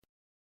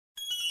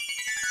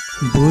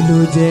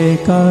बोलो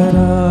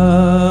जयकारा,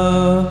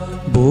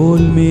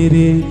 बोल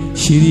मेरे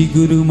श्री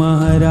गुरु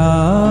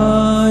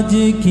महाराज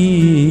की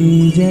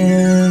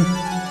जय।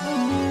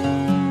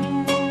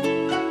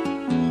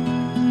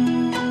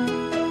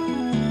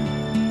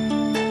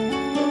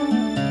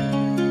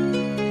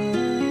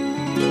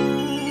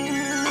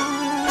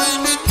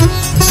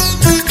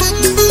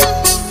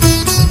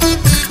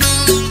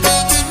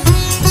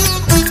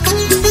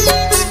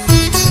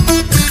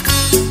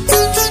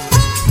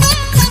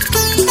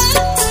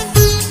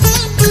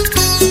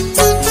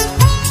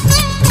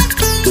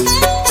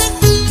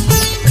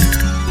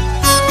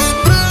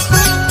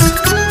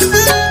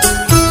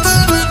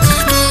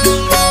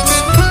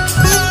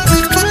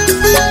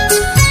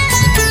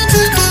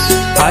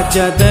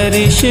 आजा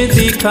दरिश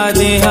दिखा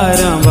दे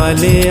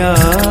हारावालेया,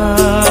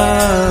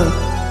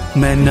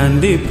 मैं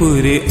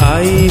आनंदपुर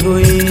आई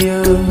होईया।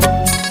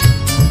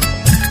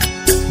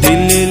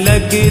 दिल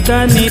लगदा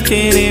नी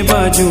तेरे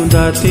बाजू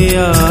दा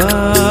तेया,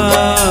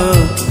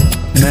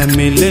 मैं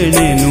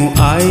मिलने नू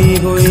आई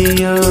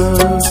होईया।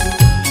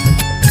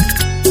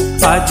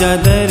 आजा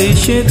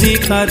दरिश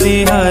दिखा दे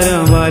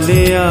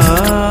हारावालेया,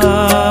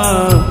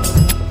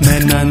 मैं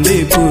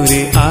आनंदपुर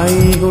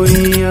आई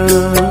होईया।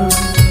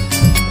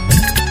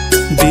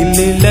 दिल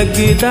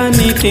लगदा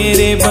नी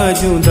तेरे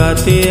बाजू दा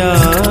तेया,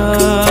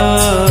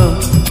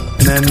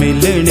 मैं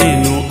मिलने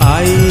नू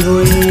आई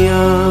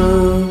होईया।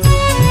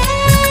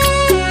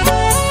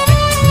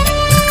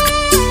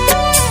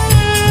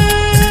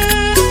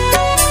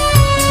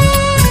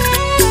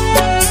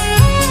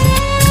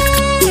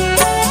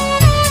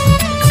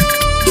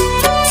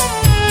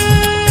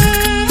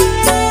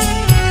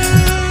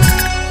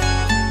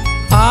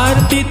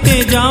 आरती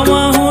ते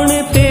जावां हुण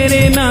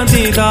तेरे ना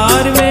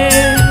दीदार वे,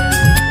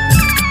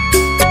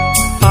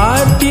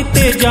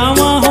 ते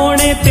जावां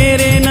होने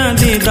तेरे ना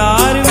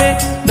दीदार वे।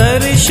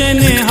 दर्शन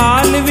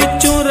हाल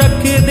विचों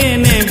रख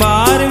देने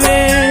बार वे।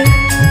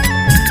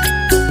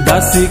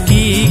 दस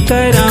की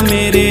करा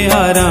मेरे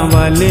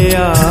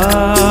हारावालेया,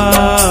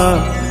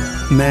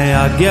 मैं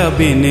आज्ञा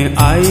बिन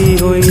आई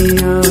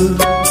होईया।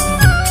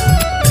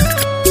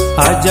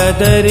 आजा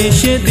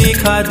दरिश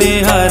दिखा दे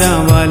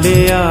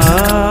हारावालेया,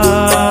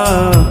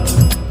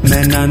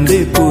 मैं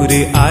आनंदपुर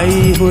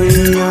आई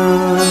होईया।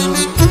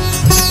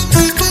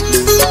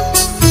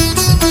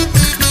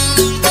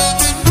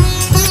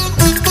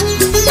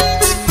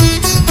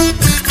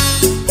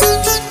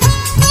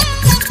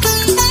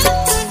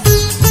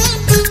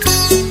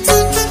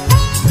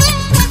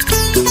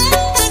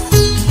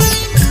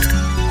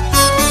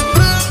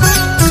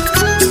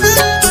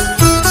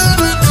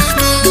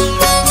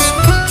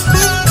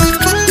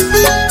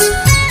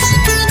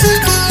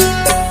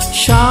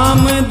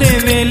 शाम दे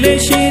वेले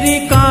श्री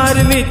कार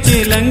विच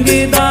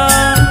लंघदा,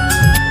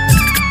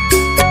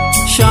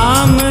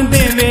 शाम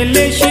दे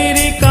वेले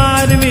श्री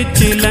कार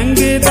विच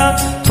लंघदा।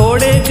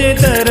 थोड़े जे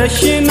दरश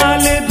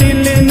नाल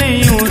दिल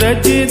नहीं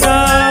रजदा,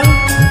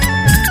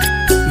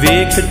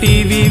 वेख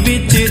टीवी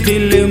विच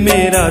दिल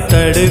मेरा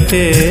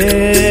तड़फे।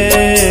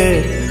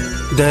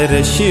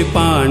 दरश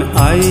पाण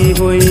आई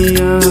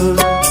होईया।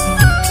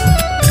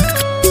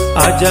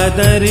 आजा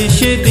दरिश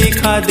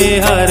दिखा दे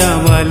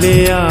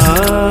हारावालेया,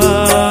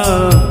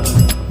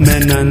 मैं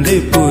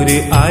आनंदपुर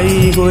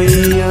आई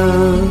होईया।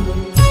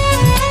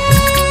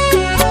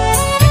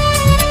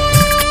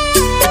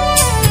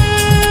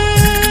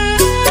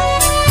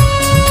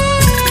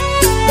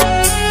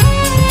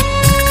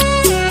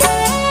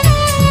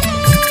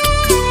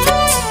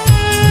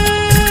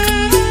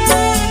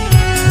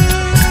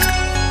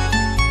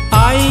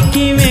 आई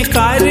किवें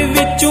घर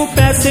विचों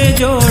पैसे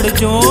जोड़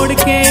जोड़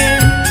के,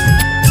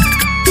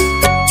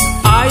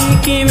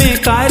 किवें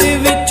घर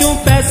विचों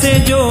पैसे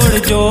जोड़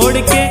जोड़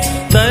के।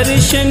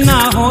 दर्शन ना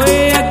होए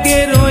अगे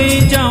रोई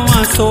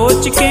जावां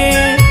सोच के।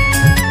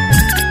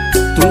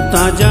 तू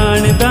तां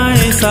जानदा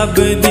है सब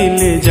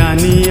दिल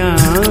जानिया,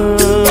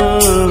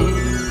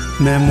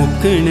 मैं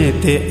मुकने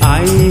ते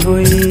आई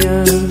होईया।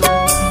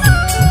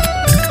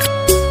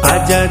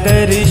 आजा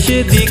दरिश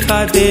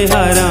दिखा दे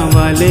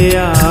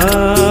हारावालेया,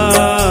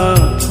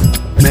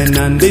 मैं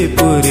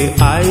आनंदपुर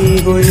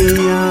आई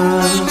होईया।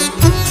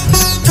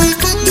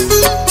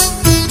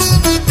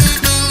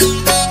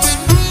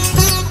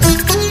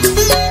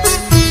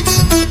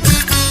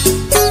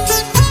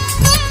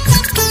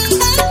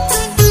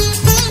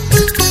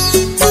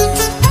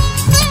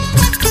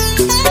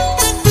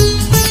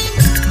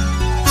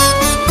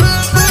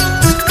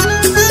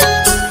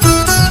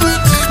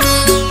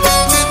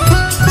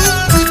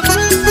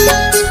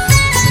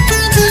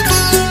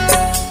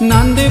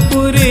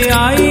 आनंदपुर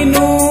आई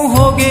नू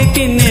हो गए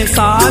किन्ने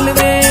साल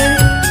वे।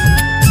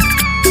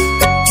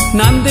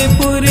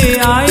 आनंदपुर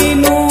आई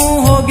नू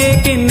हो गए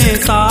किन्ने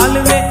साल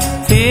वे।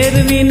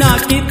 फेर भी ना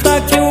किता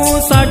क्यों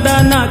साडा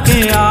ना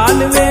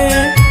ख्याल वे।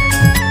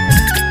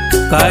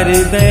 कर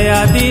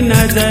दया दी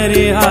नजर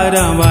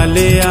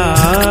हारावालेया,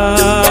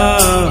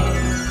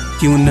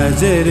 क्यों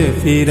नजर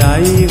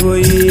फिराई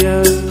होईया।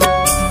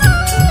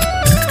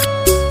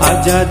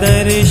 आजा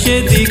दरिश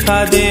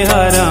दिखा दे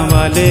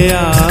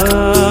हारावालेया,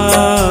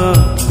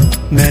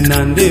 मैं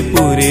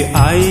आनंदपुर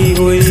आई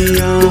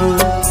होइया।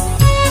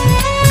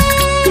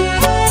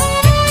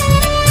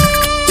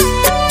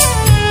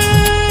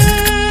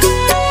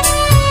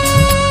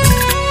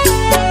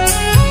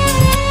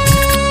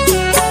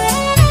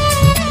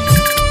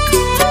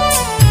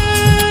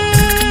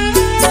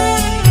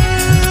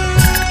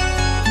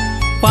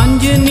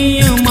 पंज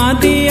नियमां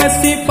दी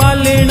असी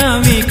पालना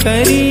भी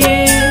करिए,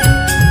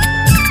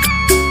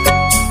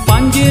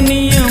 पंज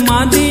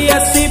नियमां दी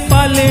असी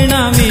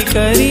पालना भी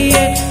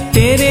करिए,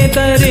 तेरे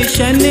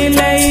दर्शन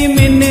लई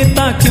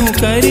मिन्नतां क्यों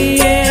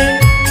करिए।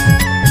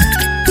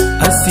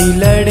 असी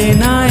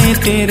लड़ना है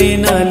तेरे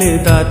नाल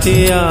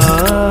दातिया,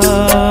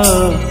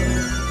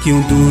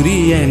 क्यों दूरी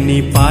ऐनी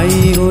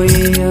पाई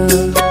होइया।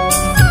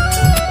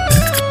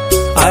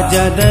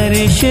 आजा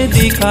दरिश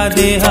दिखा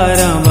दे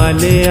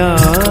हारावालेया,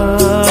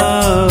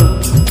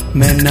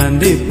 मैं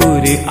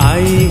आनंदपुर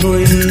आई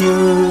होइया।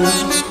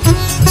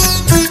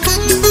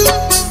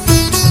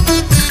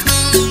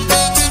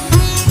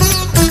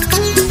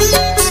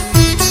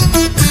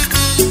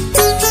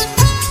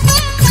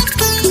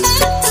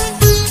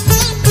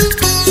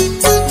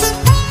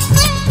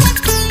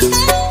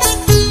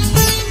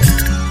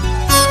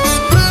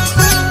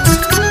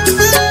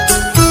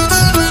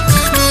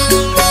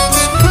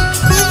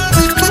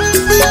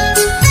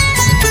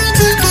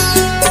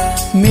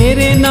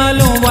 मेरे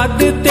नालों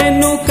वध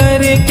तेनू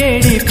करे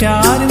केड़ी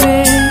प्यार वे,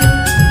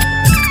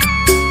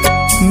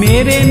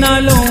 मेरे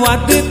नालों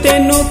वध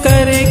तेनू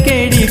करे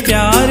केड़ी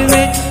प्यार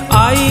वे।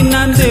 आई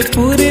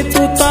आनंदपुर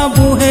तू तां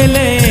बूहे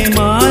ले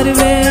मार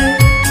वे,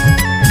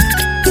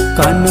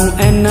 कानू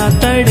ऐना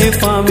तड़े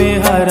पावे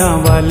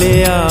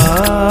हारावालेया,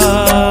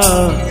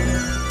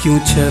 क्यों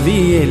छवि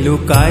ये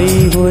लुकाई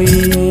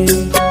होई है।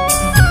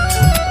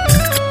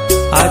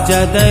 आजा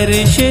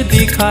दरिश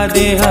दिखा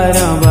दे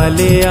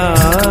हारावालेया,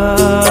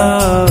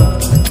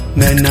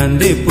 मैं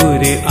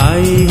आनंदपुर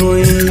आई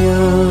होइया।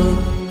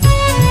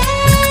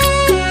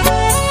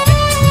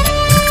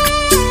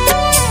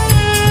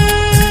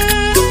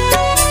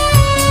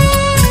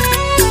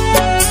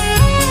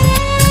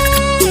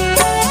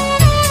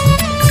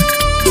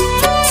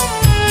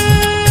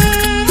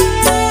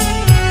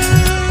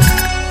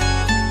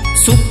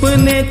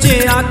 सुपने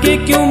च आके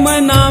क्यों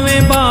मनावे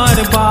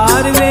बार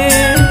बार वे,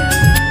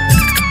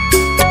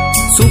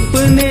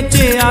 सुपने च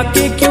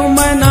आके क्यों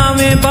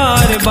मनावे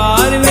बार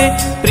बार वे।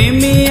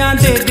 प्रेमियां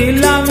दे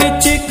दिलां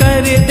विच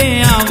कर दे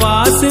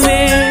आवास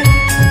वे,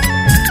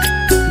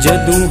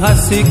 जदू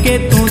हस के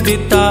तू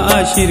दिता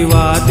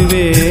आशीर्वाद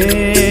वे,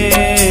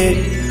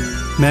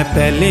 मैं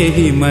पहले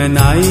ही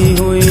मनाई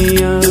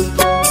होइया।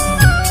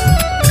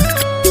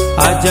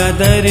 आजा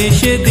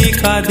दरिश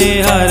दिखा दे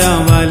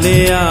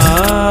हारावालेया,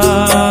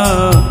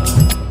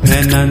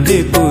 मैं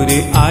आनंदपुर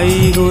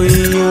आई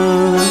होइया।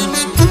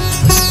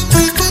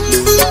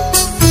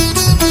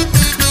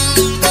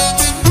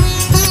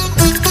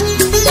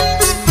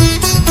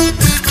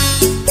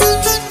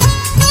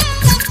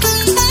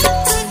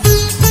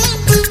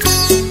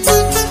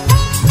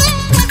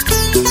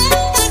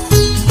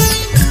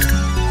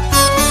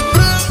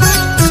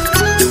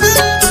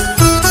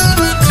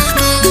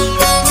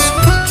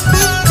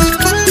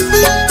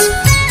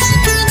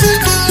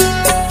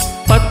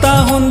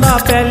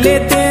 पहले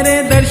तेरे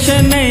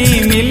दर्शन नहीं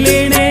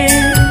मिलने,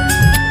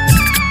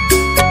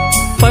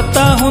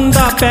 पता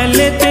हुंदा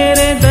पहले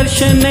तेरे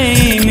दर्शन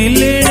नहीं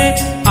मिलने।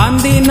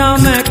 आंदी ना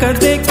मैं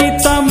कदे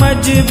किता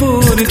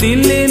मजबूर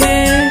दिल ने,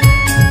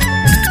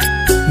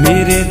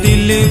 मेरे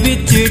दिल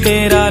विच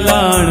डेरा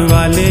लाण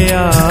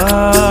वालेया,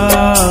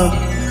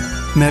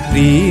 मैं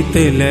प्रीत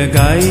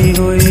लगाई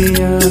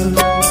होइया।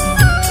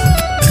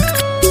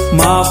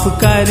 माफ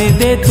कर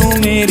दे तू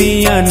मेरी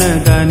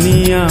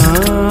अनदानियां,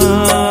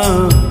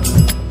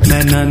 मैं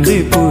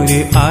आनंदपुर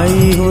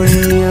आई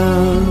होइया।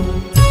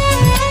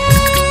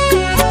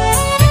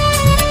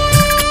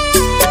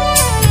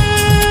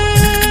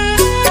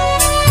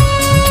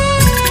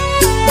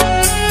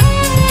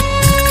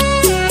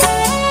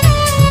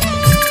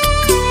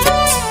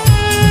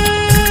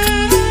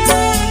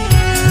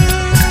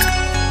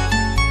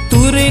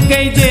 तुर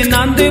गई जे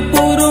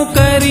आनंदपुर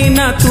करी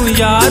ना तू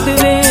याद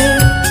वे,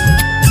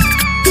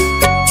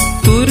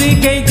 तुर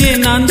गई जे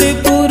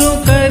आनंदपुर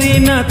करी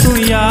ना तू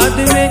याद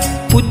वे।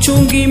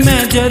 पूछूंगी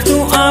मैं जदू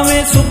आवे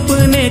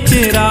सुपने च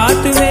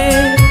रात वे,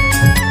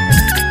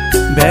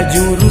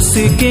 बैजू रुस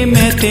के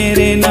मैं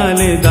तेरे नाल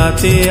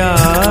दातिया,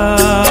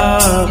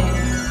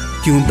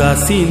 क्यों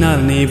दासी नाल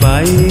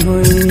निभाई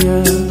होइया।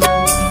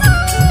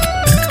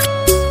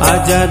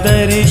 आजा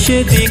दरिश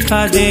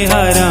दिखा दे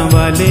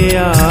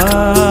हारावालेया,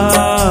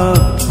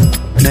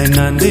 मैं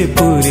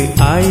आनंदपुर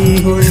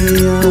आई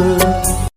होइया।